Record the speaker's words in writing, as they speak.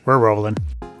We're rolling.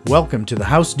 Welcome to the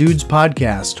House Dudes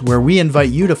podcast, where we invite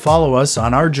you to follow us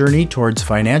on our journey towards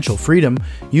financial freedom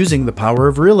using the power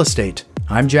of real estate.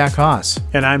 I'm Jack Haas.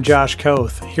 And I'm Josh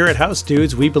Koth. Here at House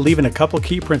Dudes, we believe in a couple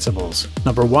key principles.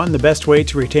 Number one, the best way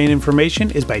to retain information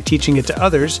is by teaching it to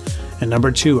others. And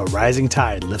number two, a rising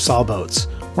tide lifts all boats.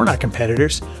 We're not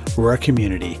competitors, we're a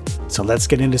community. So let's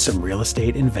get into some real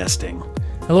estate investing.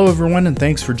 Hello, everyone, and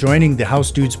thanks for joining the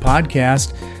House Dudes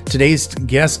podcast. Today's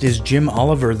guest is Jim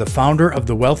Oliver, the founder of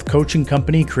the wealth coaching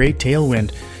company Create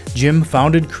Tailwind. Jim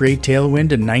founded Create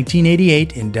Tailwind in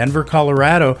 1988 in Denver,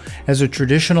 Colorado as a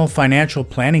traditional financial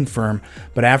planning firm,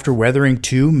 but after weathering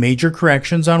two major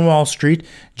corrections on Wall Street,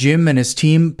 Jim and his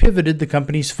team pivoted the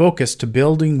company's focus to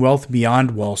building wealth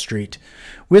beyond Wall Street.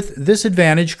 With this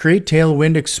advantage, Create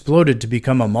Tailwind exploded to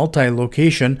become a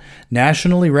multi-location,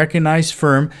 nationally recognized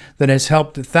firm that has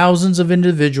helped thousands of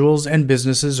individuals and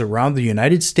businesses around the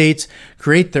United States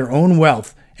create their own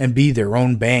wealth and be their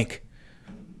own bank.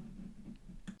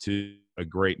 To a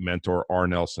great mentor, R.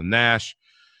 Nelson Nash.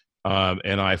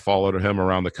 And I followed him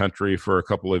around the country for a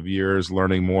couple of years,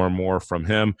 learning more and more from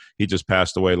him. He just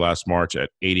passed away last March at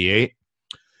 88.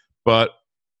 But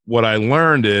what I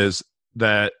learned is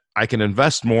that I can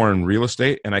invest more in real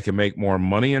estate and I can make more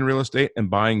money in real estate and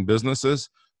buying businesses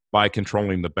by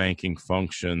controlling the banking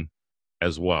function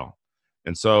as well.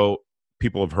 And so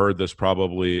people have heard this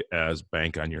probably as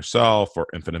bank on yourself or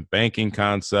infinite banking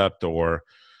concept or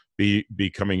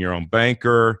becoming your own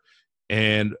banker.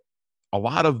 And a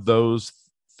lot of those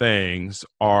things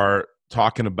are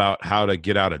talking about how to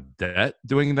get out of debt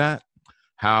doing that,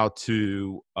 how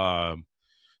to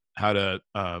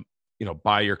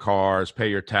buy your cars, pay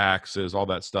your taxes, all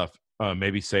that stuff,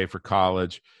 maybe save for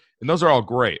college. And those are all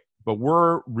great, but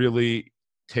we're really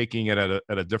taking it at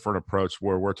a different approach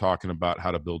where we're talking about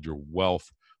how to build your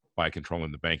wealth by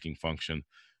controlling the banking function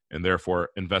and therefore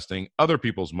investing other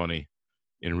people's money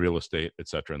in real estate, et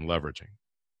cetera, and leveraging.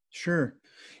 Sure.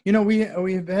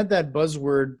 We've had that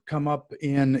buzzword come up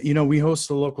we host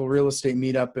a local real estate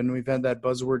meetup, and we've had that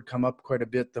buzzword come up quite a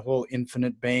bit, the whole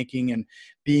infinite banking and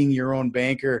being your own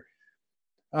banker.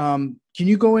 Can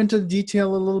you go into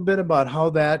detail a little bit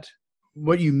about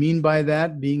what you mean by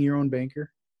that, being your own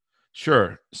banker?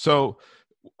 Sure. So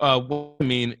what I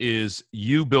mean is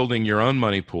you building your own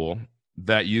money pool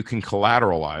that you can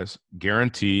collateralize,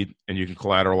 guaranteed, and you can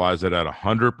collateralize it at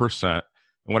 100%. And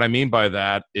what I mean by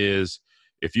that is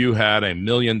if you had $1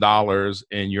 million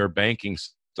in your banking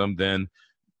system, then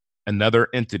another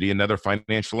entity, another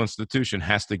financial institution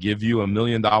has to give you $1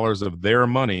 million of their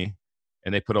money,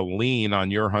 and they put a lien on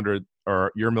your $100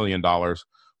 or your $1 million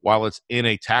while it's in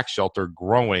a tax shelter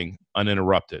growing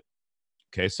uninterrupted.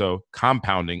 Okay, so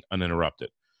compounding uninterrupted.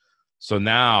 So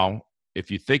now, if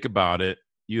you think about it,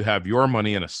 you have your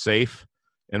money in a safe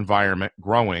environment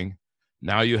growing.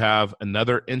 Now you have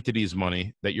another entity's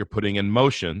money that you're putting in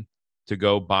motion to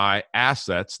go buy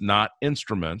assets, not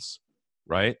instruments,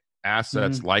 right?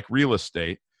 Assets like real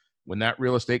estate. When that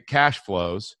real estate cash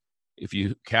flows, if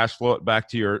you cash flow it back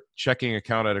to your checking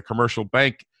account at a commercial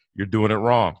bank, you're doing it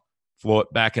wrong. Flow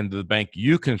it back into the bank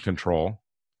you can control,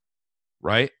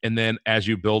 right? And then as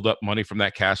you build up money from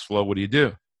that cash flow, what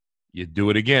do? You do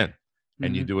it again,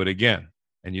 and you do it again,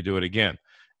 and you do it again.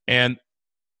 And,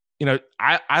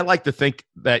 I like to think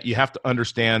that you have to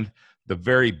understand the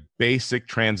very basic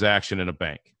transaction in a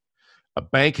bank. A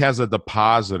bank has a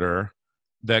depositor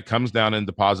that comes down and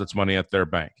deposits money at their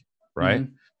bank, right?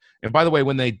 Mm-hmm. And by the way,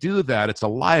 when they do that, it's a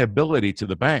liability to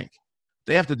the bank.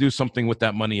 They have to do something with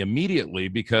that money immediately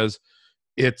because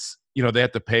it's, they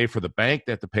have to pay for the bank,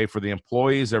 they have to pay for the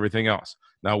employees, everything else.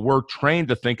 Now, we're trained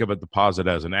to think of a deposit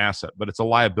as an asset, but it's a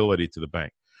liability to the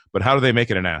bank. But how do they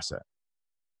make it an asset?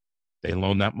 They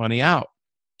loan that money out.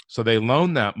 So they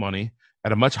loan that money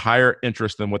at a much higher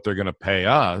interest than what they're going to pay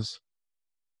us,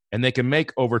 and they can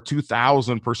make over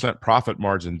 2,000% profit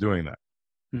margin doing that,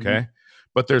 okay? Mm-hmm.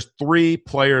 But there's three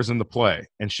players in the play.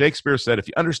 And Shakespeare said, if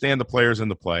you understand the players in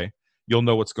the play, you'll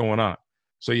know what's going on.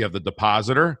 So you have the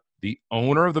depositor, the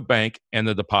owner of the bank, and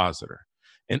the depositor.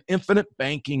 And infinite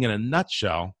banking in a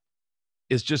nutshell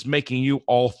is just making you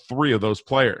all three of those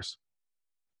players.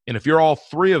 And if you're all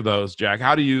three of those, Jack,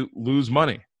 how do you lose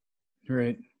money?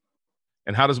 Right.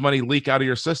 And how does money leak out of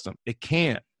your system? It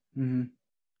can't. Mm-hmm.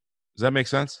 Does that make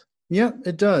sense? Yeah,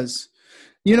 it does.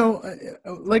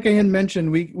 Like I had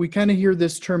mentioned, we kind of hear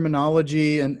this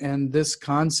terminology and this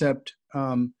concept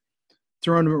thrown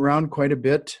around quite a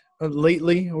bit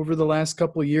lately over the last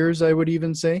couple of years, I would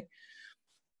even say.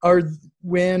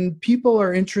 When people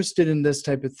are interested in this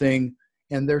type of thing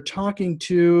and they're talking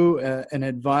to an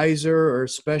advisor or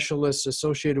specialist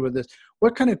associated with this,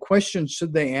 what kind of questions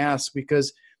should they ask?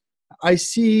 Because I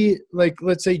see, like,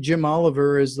 let's say Jim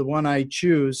Oliver is the one I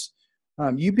choose.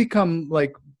 You become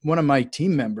like one of my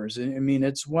team members. I mean,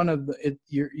 it's one of the,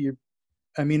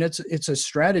 I mean, it's a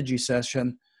strategy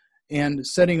session and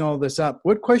setting all this up.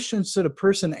 What questions should a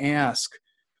person ask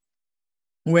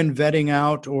when vetting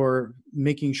out or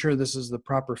making sure this is the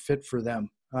proper fit for them?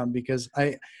 Because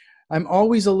I'm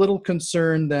always a little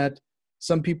concerned that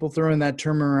some people throwing that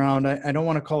term around, I don't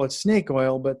want to call it snake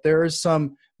oil, but there is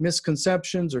some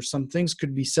misconceptions or some things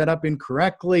could be set up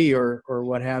incorrectly or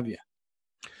what have you.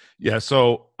 Yeah,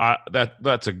 so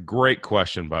that's a great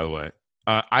question, by the way.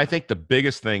 I think the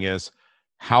biggest thing is,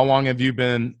 how long have you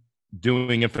been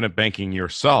doing infinite banking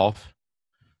yourself?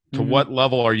 To what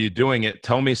level are you doing it?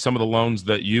 Tell me some of the loans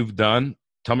that you've done.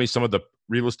 Tell me some of the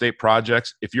real estate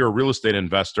projects. If you're a real estate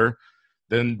investor,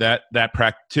 then that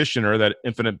practitioner, that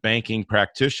infinite banking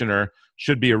practitioner,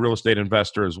 should be a real estate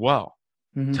investor as well.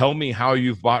 Tell me how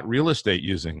you've bought real estate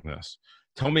using this.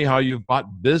 Tell me how you've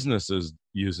bought businesses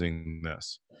using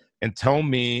this. And tell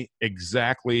me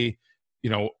exactly,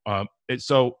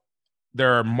 so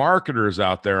there are marketers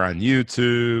out there on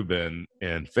YouTube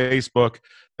and Facebook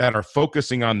that are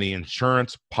focusing on the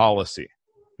insurance policy.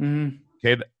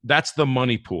 Okay, that's the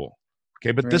money pool.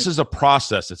 Okay, but this is a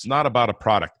process. It's not about a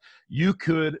product. You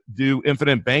could do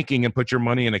infinite banking and put your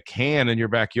money in a can in your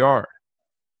backyard.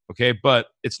 Okay, but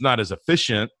it's not as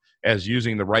efficient as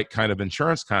using the right kind of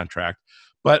insurance contract.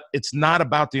 But it's not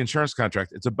about the insurance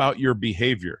contract. It's about your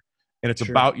behavior, and it's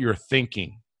about your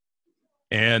thinking.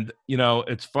 And,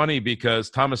 it's funny because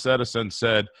Thomas Edison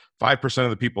said 5% of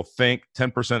the people think,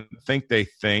 10% think they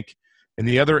think, and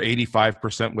the other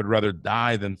 85% would rather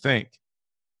die than think.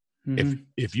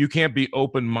 If you can't be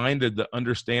open-minded to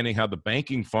understanding how the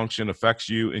banking function affects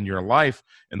you in your life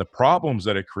and the problems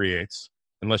that it creates,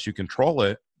 unless you control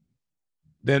it,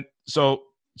 then so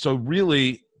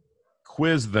really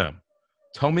quiz them.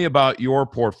 Tell me about your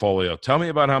portfolio. Tell me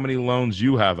about how many loans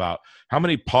you have out. How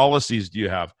many policies do you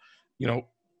have?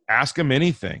 Ask them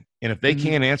anything. And if they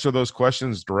can't answer those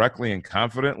questions directly and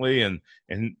confidently and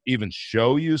even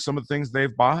show you some of the things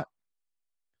they've bought,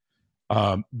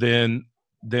 then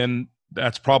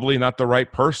that's probably not the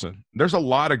right person. There's a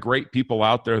lot of great people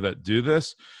out there that do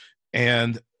this,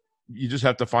 and you just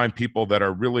have to find people that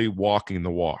are really walking the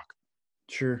walk.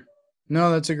 Sure.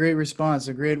 No, that's a great response.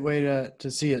 A great way to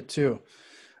see it too.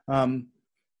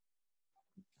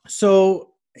 So,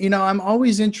 I'm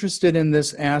always interested in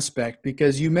this aspect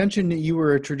because you mentioned that you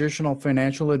were a traditional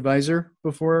financial advisor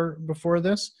before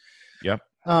this. Yep.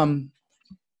 And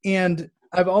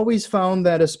I've always found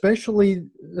that especially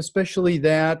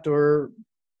that, or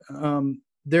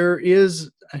there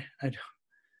is,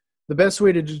 the best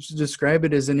way to describe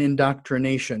it is an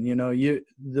indoctrination.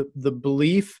 The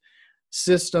belief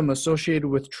system associated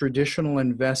with traditional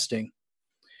investing.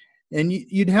 And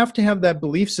you'd have to have that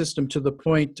belief system to the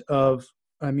point of,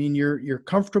 you're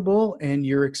comfortable and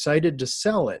you're excited to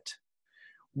sell it.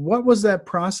 What was that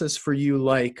process for you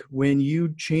like when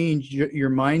you changed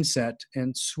your mindset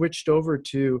and switched over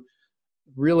to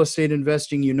real estate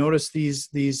investing? You noticed these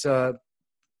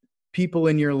people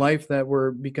in your life that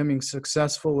were becoming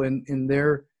successful in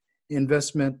their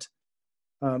investment.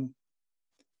 There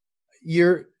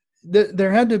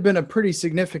had to have been a pretty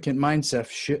significant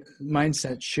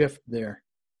mindset shift there.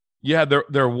 Yeah,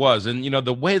 there was. And,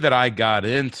 the way that I got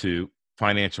into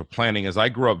financial planning is I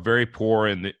grew up very poor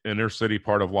in the inner city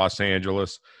part of Los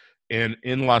Angeles. And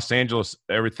in Los Angeles,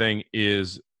 everything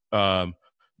is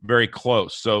very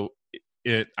close. So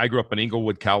I grew up in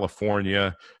Inglewood,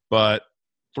 California, but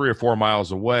 3 or 4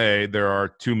 miles away, there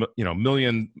are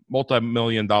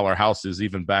multi-million-dollar houses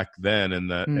even back then in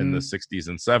the 60s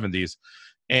and 70s.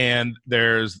 And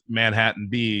there's Manhattan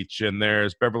Beach, and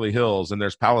there's Beverly Hills, and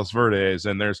there's Palos Verdes,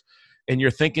 and you're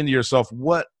thinking to yourself,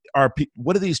 what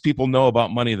do these people know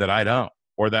about money that I don't,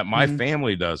 or that my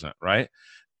family doesn't, right?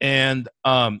 And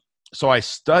so I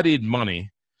studied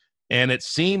money, and it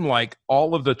seemed like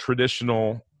all of the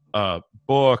traditional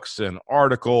books and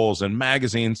articles and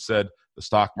magazines said the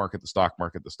stock market, the stock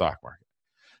market, the stock market.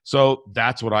 So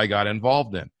that's what I got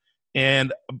involved in.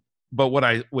 But what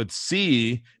I would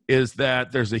see is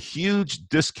that there's a huge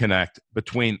disconnect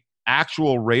between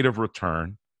actual rate of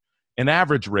return and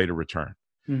average rate of return.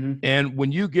 And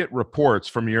when you get reports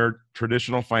from your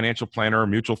traditional financial planner or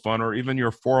mutual fund or even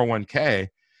your 401k,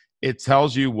 it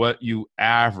tells you what you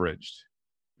averaged,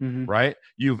 right?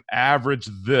 You've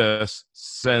averaged this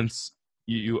since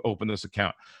you opened this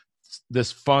account.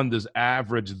 This fund has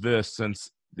averaged this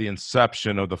since the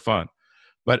inception of the fund.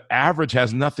 But average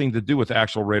has nothing to do with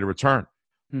actual rate of return.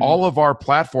 All of our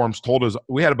platforms told us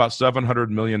we had about $700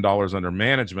 million under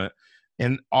management,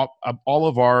 and all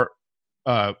of our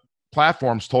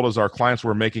platforms told us our clients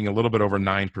were making a little bit over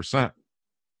 9%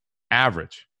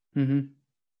 average.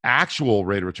 Actual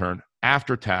rate of return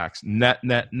after tax,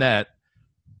 net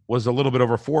was a little bit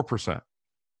over 4%.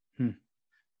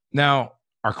 Now,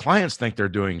 our clients think they're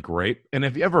doing great. And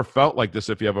if you ever felt like this,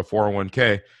 if you have a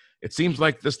 401k, it seems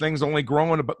like this thing's only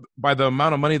growing by the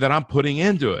amount of money that I'm putting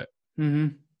into it.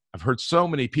 I've heard so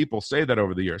many people say that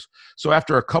over the years. So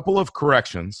after a couple of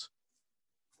corrections,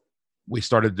 we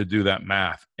started to do that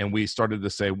math, and we started to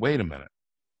say, wait a minute.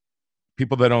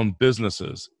 People that own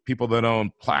businesses, people that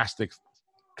own plastic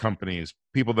companies,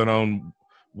 people that own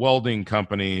welding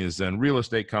companies and real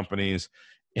estate companies,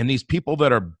 and these people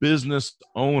that are business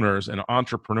owners and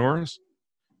entrepreneurs,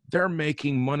 they're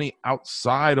making money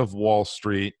outside of Wall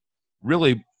Street,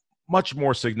 really much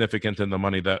more significant than the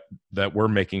money that we're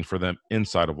making for them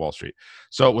inside of Wall Street.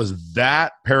 So it was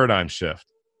that paradigm shift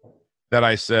that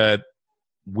I said,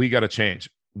 we got to change.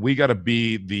 We got to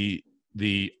be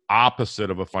the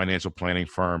opposite of a financial planning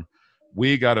firm.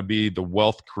 We got to be the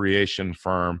wealth creation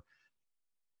firm.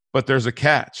 But there's a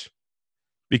catch,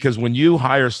 because when you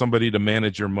hire somebody to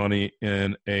manage your money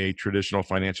in a traditional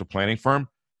financial planning firm,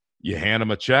 you hand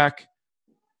them a check.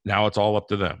 Now it's all up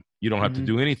to them. You don't have to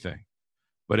do anything.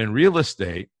 But in real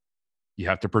estate, you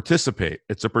have to participate.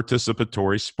 It's a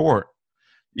participatory sport.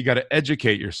 You got to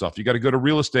educate yourself. You got to go to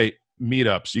real estate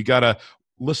meetups. You got to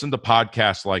listen to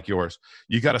podcasts like yours.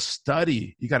 You got to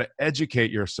study. You got to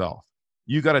educate yourself.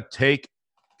 You got to take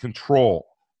control.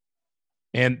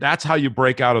 And that's how you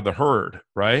break out of the herd,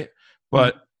 right?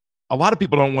 But a lot of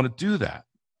people don't want to do that.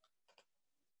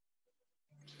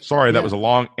 Sorry, that was a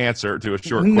long answer to a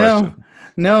short question.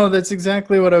 No, that's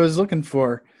exactly what I was looking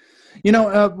for.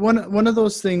 One of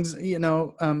those things, and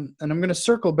I'm going to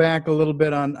circle back a little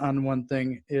bit on one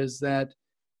thing, is that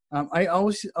I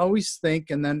always think,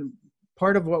 and then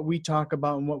part of what we talk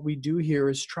about and what we do here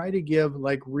is try to give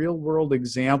like real world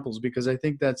examples, because I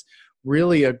think that's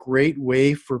really a great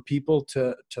way for people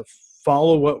to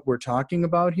follow what we're talking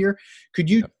about here. Could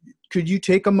you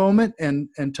take a moment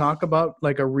and talk about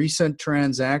like a recent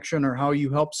transaction, or how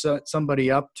you help set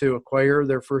somebody up to acquire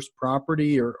their first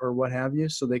property or what have you,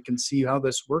 so they can see how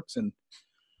this works? And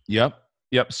Yep.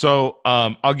 So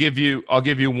I'll give you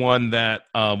one that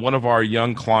one of our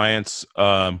young clients,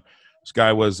 this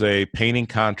guy was a painting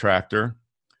contractor,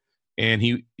 and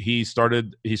he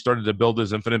started to build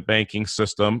his infinite banking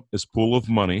system, his pool of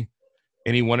money,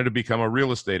 and he wanted to become a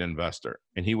real estate investor.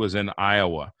 And he was in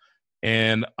Iowa.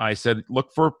 And I said,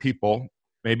 look for people,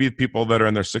 maybe people that are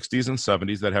in their 60s and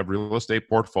 70s that have real estate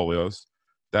portfolios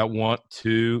that want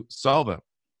to sell them,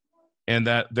 and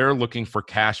that they're looking for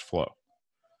cash flow.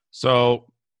 So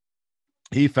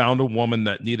he found a woman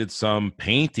that needed some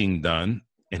painting done,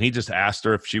 and he just asked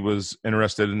her if she was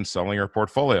interested in selling her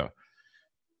portfolio.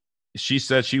 She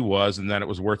said she was, and that it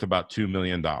was worth about $2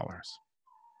 million.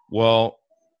 Well,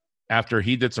 after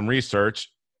he did some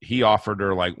research, he offered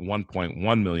her like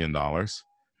 $1.1 million.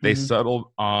 They settled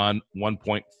on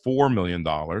 $1.4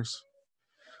 million.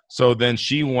 So then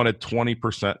she wanted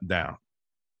 20% down.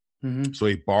 So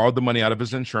he borrowed the money out of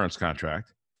his insurance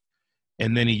contract,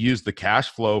 and then he used the cash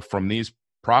flow from these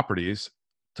properties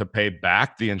to pay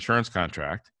back the insurance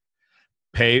contract,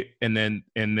 and then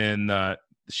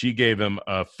she gave him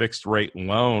a fixed rate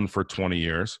loan for 20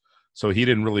 years. So he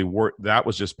didn't really work. That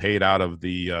was just paid out of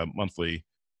the monthly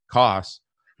costs.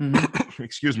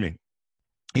 Excuse me.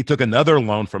 He took another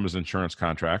loan from his insurance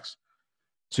contracts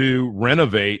to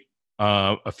renovate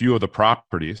a few of the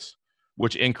properties,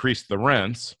 which increased the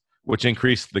rents, which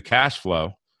increased the cash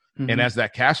flow. And as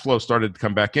that cash flow started to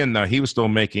come back in, now he was still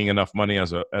making enough money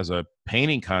as a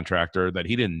painting contractor that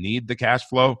he didn't need the cash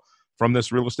flow from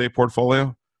this real estate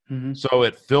portfolio. So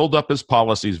it filled up his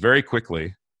policies very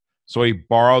quickly. So he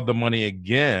borrowed the money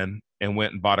again and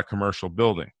went and bought a commercial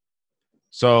building.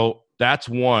 So that's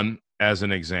one as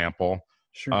an example.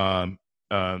 Sure.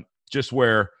 Just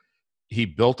where he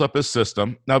built up his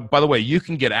system. Now, by the way, you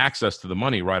can get access to the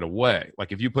money right away.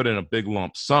 Like if you put in a big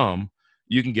lump sum,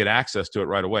 you can get access to it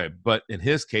right away. But in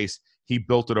his case, he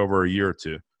built it over a year or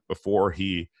two before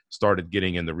he started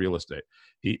getting into real estate.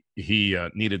 He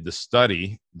needed to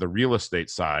study the real estate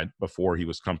side before he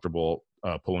was comfortable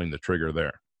pulling the trigger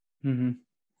there.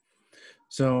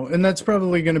 So, and that's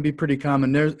probably going to be pretty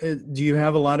common. Do you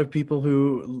have a lot of people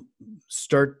who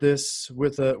start this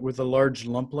with a large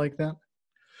lump like that?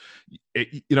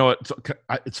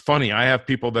 It's funny. I have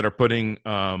people that are putting,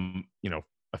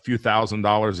 a few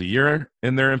 $1,000s a year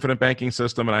in their infinite banking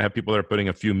system, and I have people that are putting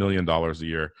a few $1 million a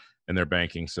year in their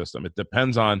banking system.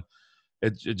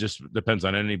 It just depends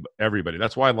on everybody.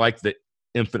 That's why I like the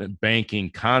infinite banking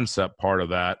concept part of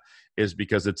that, is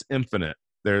because it's infinite.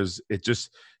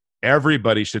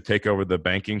 Everybody should take over the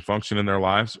banking function in their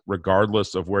lives,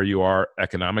 regardless of where you are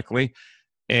economically.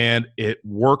 And it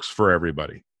works for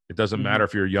everybody. It doesn't matter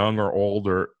if you're young or old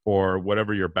or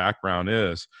whatever your background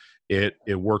is. It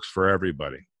works for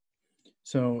everybody.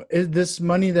 So is this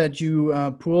money that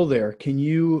you pool there, can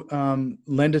you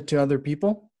lend it to other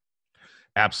people?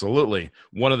 Absolutely.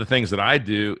 One of the things that I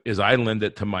do is I lend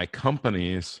it to my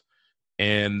companies.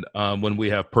 And when we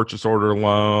have purchase order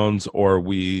loans, or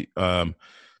we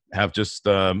have just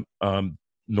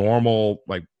normal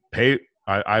like pay,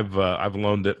 I've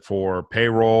loaned it for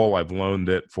payroll. I've loaned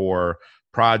it for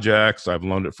projects. I've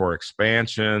loaned it for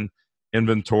expansion,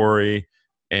 inventory,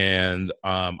 and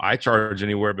I charge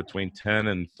anywhere between 10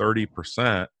 and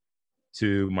 30%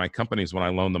 to my companies when I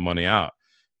loan the money out.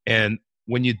 And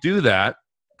when you do that,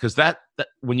 because that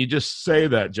when you just say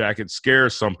that, Jack, it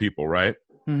scares some people, right?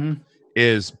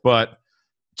 But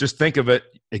just think of it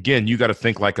again. You got to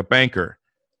think like a banker.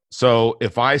 So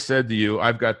if I said to you,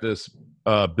 I've got this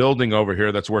building over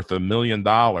here that's worth $1 million,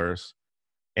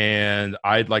 and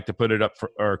I'd like to put it up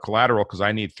for collateral because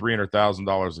I need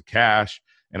 $300,000 of cash,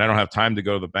 and I don't have time to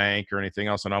go to the bank or anything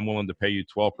else, and I'm willing to pay you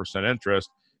 12% interest,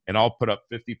 and I'll put up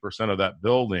 50% of that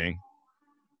building,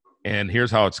 and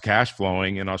here's how it's cash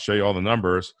flowing, and I'll show you all the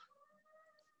numbers.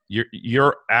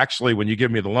 You're actually, when you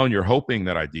give me the loan, you're hoping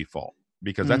that I default,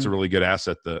 because that's a really good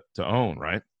asset to own,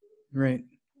 right? Right.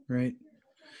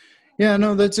 Yeah,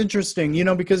 no, that's interesting,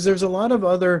 because there's a lot of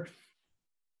other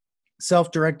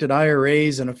self-directed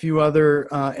IRAs and a few other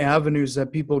avenues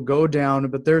that people go down,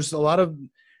 but there's a lot of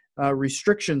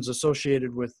restrictions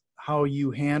associated with how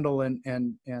you handle and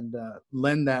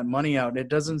lend that money out. It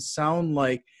doesn't sound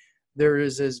like there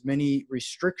is as many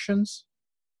restrictions.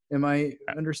 Am I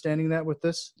understanding that with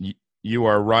this? You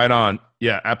are right on.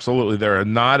 Yeah, absolutely. There are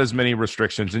not as many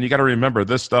restrictions. And you got to remember,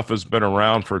 this stuff has been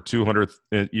around for 200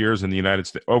 years in the United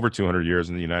States, over 200 years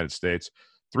in the United States,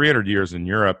 300 years in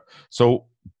Europe. So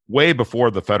way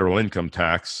before the federal income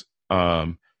tax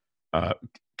came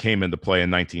into play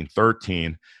in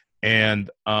 1913. And,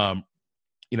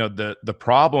 the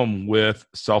problem with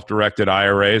self-directed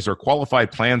IRAs or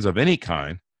qualified plans of any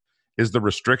kind is the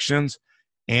restrictions,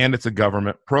 and it's a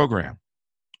government program.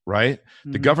 Right?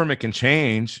 The government can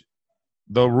change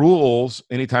the rules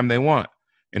anytime they want.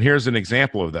 And here's an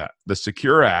example of that. The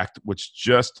Secure Act, which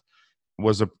just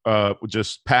was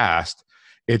just passed,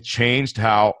 it changed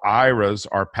how IRAs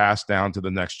are passed down to the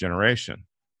next generation.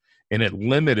 And it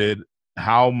limited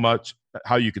how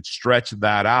you could stretch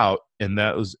that out in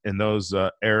those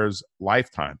heirs'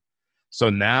 lifetime.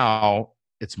 So now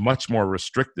it's much more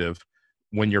restrictive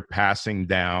when you're passing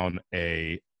down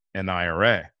an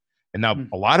IRA. And now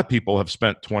a lot of people have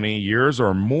spent 20 years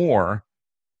or more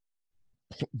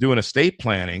doing estate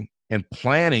planning and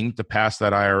planning to pass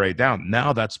that IRA down.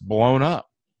 Now that's blown up.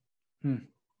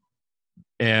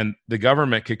 And the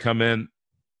government could come in.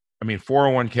 I mean,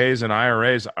 401ks and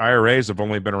IRAs have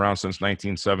only been around since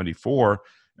 1974,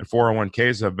 and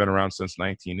 401ks have been around since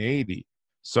 1980.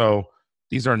 So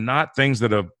these are not things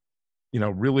that have,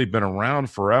 really been around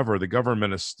forever. The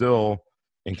government is still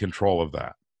in control of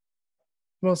that.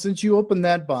 Well, since you opened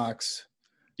that box,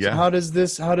 so how does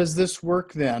this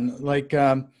work then? Like,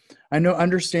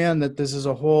 understand that this is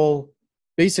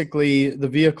basically the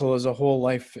vehicle is a whole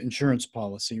life insurance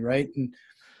policy, right? And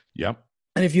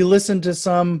And if you listen to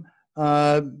some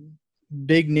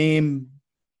big name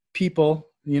people,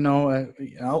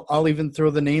 I'll even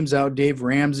throw the names out: Dave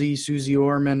Ramsey, Susie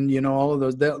Orman, all of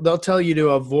those. They'll tell you to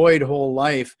avoid whole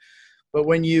life, but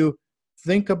when you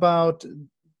think about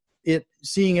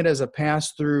seeing it as a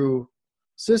pass-through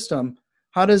system,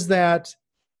 how does that's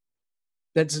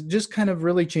just kind of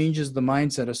really changes the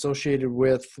mindset associated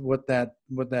with what that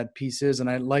piece is. And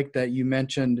I like that you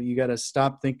mentioned you got to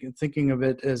stop thinking of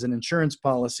it as an insurance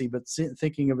policy, but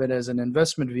thinking of it as an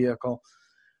investment vehicle.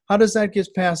 How does that get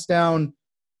passed down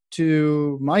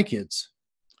to my kids?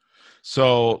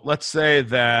 So let's say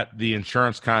that the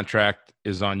insurance contract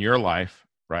is on your life,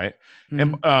 right?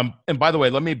 And by the way,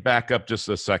 let me back up just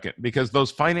a second, because those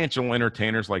financial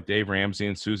entertainers like Dave Ramsey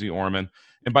and Susie Orman,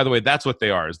 and by the way, that's what they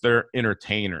are, is they're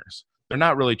entertainers. They're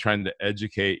not really trying to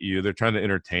educate you. They're trying to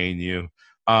entertain you.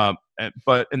 And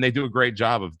they do a great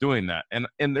job of doing that.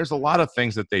 And there's a lot of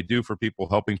things that they do for people,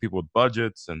 helping people with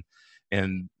budgets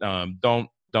and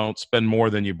don't spend more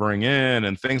than you bring in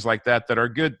and things like that are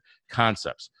good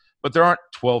concepts. But there aren't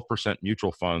 12%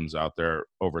 mutual funds out there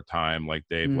over time, like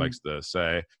Dave likes to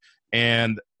say.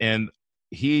 And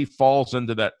he falls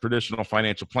into that traditional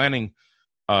financial planning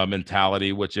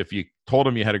mentality, which if you told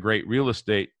him you had a great real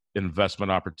estate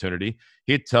investment opportunity,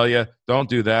 he'd tell you, don't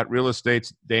do that. Real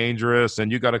estate's dangerous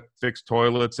and you got to fix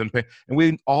toilets and pay. And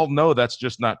we all know that's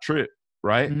just not true,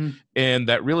 right? Mm-hmm. And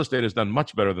that real estate has done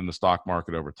much better than the stock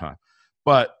market over time.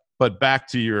 But back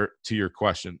to your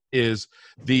question is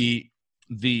the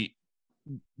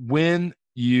when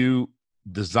you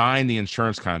design the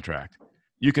insurance contract,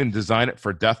 you can design it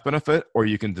for death benefit or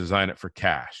you can design it for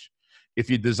cash. If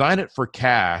you design it for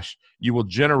cash, you will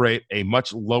generate a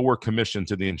much lower commission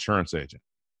to the insurance agent.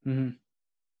 Mm-hmm.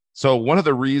 So one of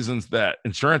the reasons that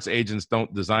insurance agents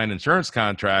don't design insurance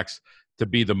contracts to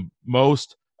be the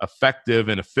most effective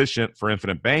and efficient for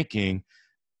infinite banking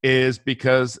is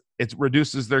because it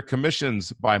reduces their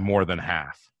commissions by more than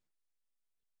half,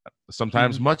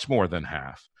 sometimes much more than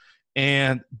half.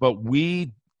 But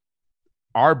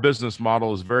our business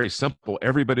model is very simple.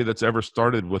 Everybody that's ever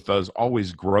started with us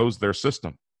always grows their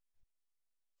system,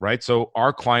 right? So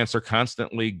our clients are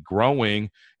constantly growing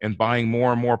and buying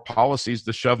more and more policies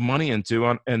to shove money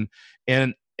into. And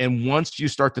once you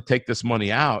start to take this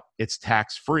money out, it's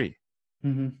tax-free.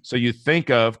 Mm-hmm. So you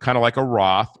think of kind of like a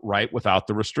Roth, right, without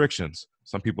the restrictions.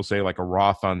 Some people say like a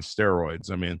Roth on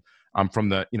steroids. I mean, I'm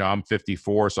I'm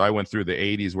 54, so I went through the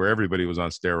 80s where everybody was on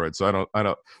steroids. So I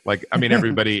don't like, I mean,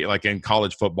 everybody like in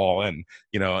college football and,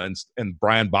 and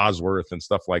Brian Bosworth and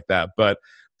stuff like that. But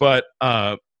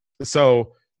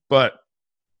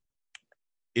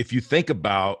if you think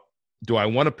about, do I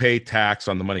want to pay tax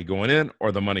on the money going in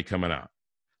or the money coming out?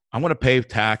 I want to pay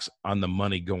tax on the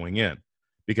money going in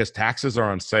because taxes are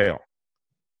on sale.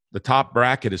 The top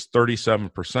bracket is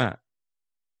 37%,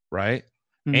 right?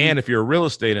 Mm-hmm. And if you're a real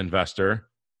estate investor,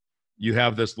 you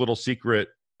have this little secret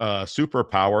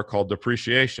superpower called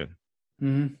depreciation,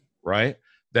 mm-hmm. right?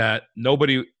 That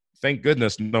thank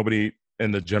goodness, nobody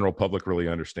in the general public really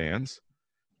understands,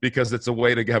 because it's a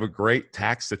way to have a great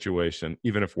tax situation,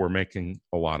 even if we're making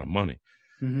a lot of money.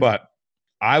 Mm-hmm. But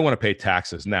I want to pay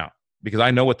taxes now because I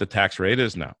know what the tax rate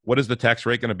is now. What is the tax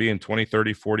rate going to be in 20,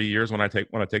 30, 40 years when I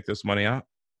take this money out?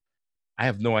 I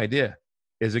have no idea.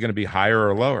 Is it going to be higher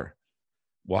or lower?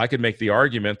 Well, I could make the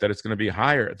argument that it's going to be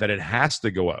higher, that it has to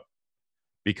go up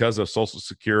because of Social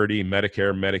Security,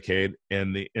 Medicare, Medicaid,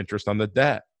 and the interest on the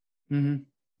debt. Mm-hmm.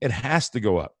 It has to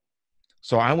go up.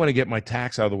 So I want to get my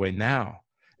tax out of the way now.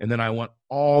 And then I want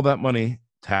all that money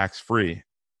tax-free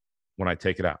when I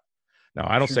take it out. Now,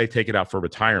 I don't say take it out for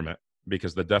retirement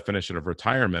because the definition of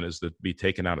retirement is to be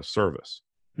taken out of service.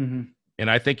 Mm-hmm.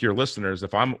 And I think your listeners,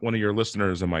 if I'm one of your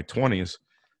listeners in my 20s,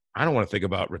 I don't want to think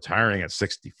about retiring at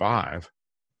 65.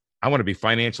 I want to be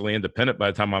financially independent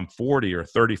by the time I'm 40 or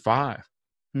 35.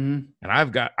 Mm-hmm.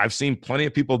 And I've seen plenty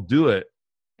of people do it.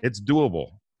 It's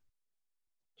doable.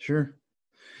 Sure.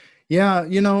 Yeah.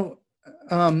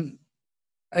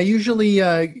 I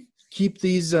usually keep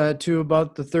these to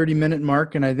about the 30-minute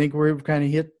mark, and I think we've kind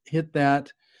of hit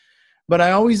that. But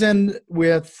I always end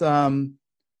with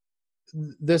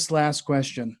this last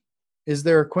question. Is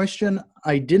there a question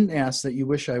I didn't ask that you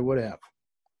wish I would have?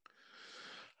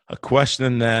 A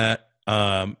question that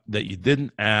you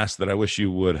didn't ask that I wish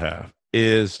you would have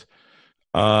is,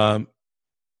 gosh,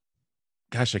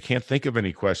 I can't think of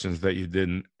any questions that you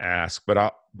didn't ask,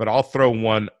 but I'll throw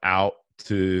one out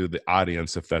to the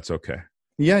audience if that's okay.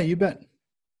 Yeah, you bet.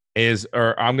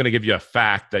 I'm going to give you a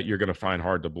fact that you're going to find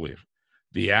hard to believe.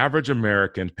 The average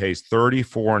American pays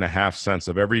 34.5 cents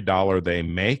of every dollar they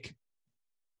make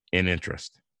in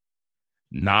interest,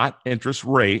 not interest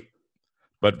rate,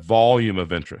 but volume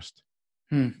of interest.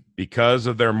 Because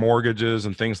of their mortgages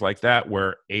and things like that,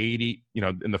 where 80,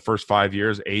 in the first 5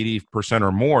 years, 80%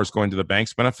 or more is going to the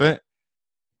bank's benefit,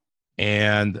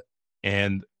 and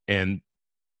 10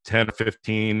 or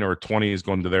 15 or 20 is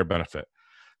going to their benefit.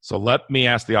 So let me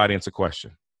ask the audience a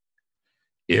question.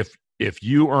 If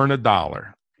you earn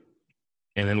 $1,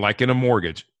 and then like in a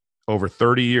mortgage, over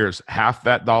 30 years, half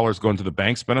that dollar is going to the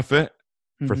bank's benefit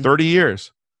for 30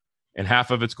 years, and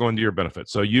half of it's going to your benefit.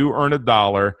 So you earn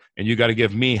 $1 and you got to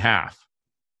give me half.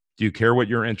 Do you care what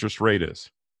your interest rate is?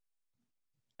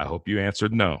 I hope you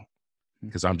answered no,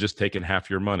 because I'm just taking half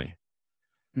your money.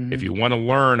 Mm-hmm. If you want to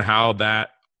learn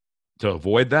to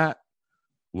avoid that,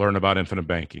 learn about infinite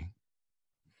banking.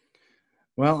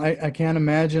 Well, I can't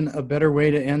imagine a better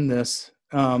way to end this.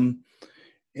 And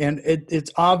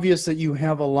it's obvious that you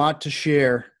have a lot to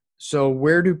share. So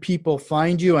where do people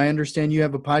find you? I understand you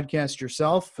have a podcast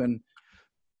yourself.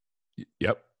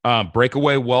 Yep.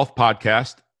 Breakaway Wealth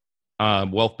Podcast,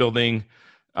 wealth building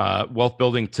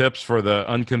tips for the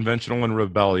unconventional and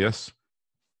rebellious.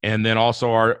 And then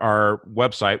also our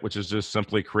website, which is just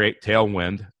simply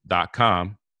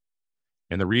createtailwind.com.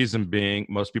 And the reason being,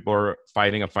 most people are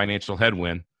fighting a financial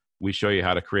headwind. We show you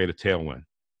how to create a tailwind.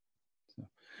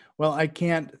 Well, I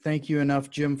can't thank you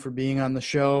enough, Jim, for being on the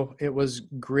show. It was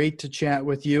great to chat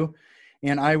with you,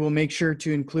 and I will make sure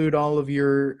to include all of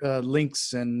your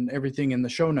links and everything in the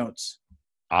show notes.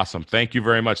 Awesome. Thank you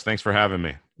very much. Thanks for having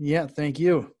me. Yeah, thank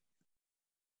you.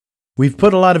 We've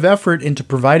put a lot of effort into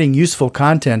providing useful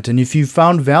content, and if you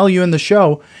found value in the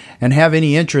show and have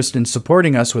any interest in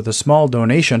supporting us with a small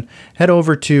donation, head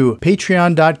over to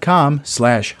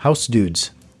patreon.com/housedudes.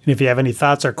 And if you have any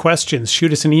thoughts or questions,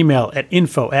 shoot us an email at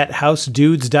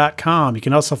info@housedudes.com. You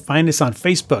can also find us on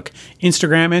Facebook,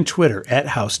 Instagram, and Twitter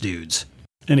 @housedudes.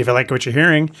 And if you like what you're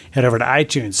hearing, head over to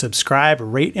iTunes, subscribe,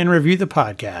 rate, and review the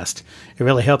podcast. It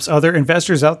really helps other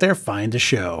investors out there find the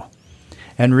show.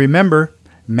 And remember,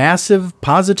 massive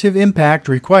positive impact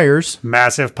requires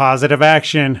massive positive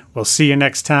action. We'll see you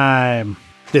next time.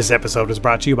 This episode was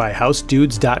brought to you by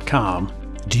housedudes.com.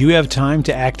 Do you have time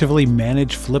to actively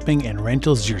manage flipping and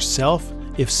rentals yourself?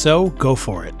 If so, go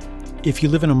for it. If you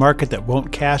live in a market that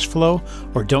won't cash flow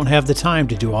or don't have the time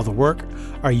to do all the work,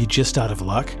 are you just out of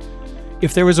luck?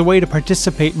 If there was a way to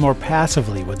participate more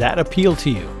passively, would that appeal to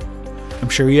you? I'm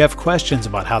sure you have questions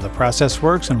about how the process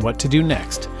works and what to do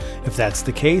next. If that's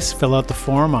the case, fill out the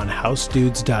form on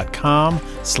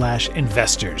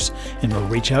housedudes.com/investors, and we'll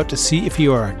reach out to see if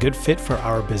you are a good fit for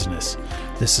our business.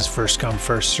 This is first come,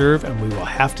 first serve, and we will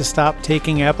have to stop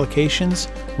taking applications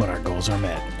when our goals are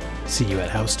met. See you at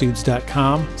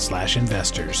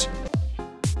housedudes.com/investors.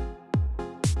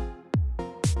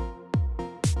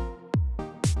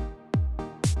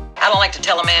 I don't like to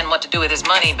tell a man what to do with his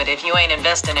money, but if you ain't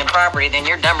investing in property, then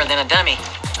you're dumber than a dummy.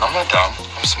 I'm not dumb.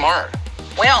 I'm smart.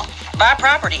 Well, buy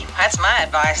property. That's my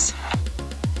advice.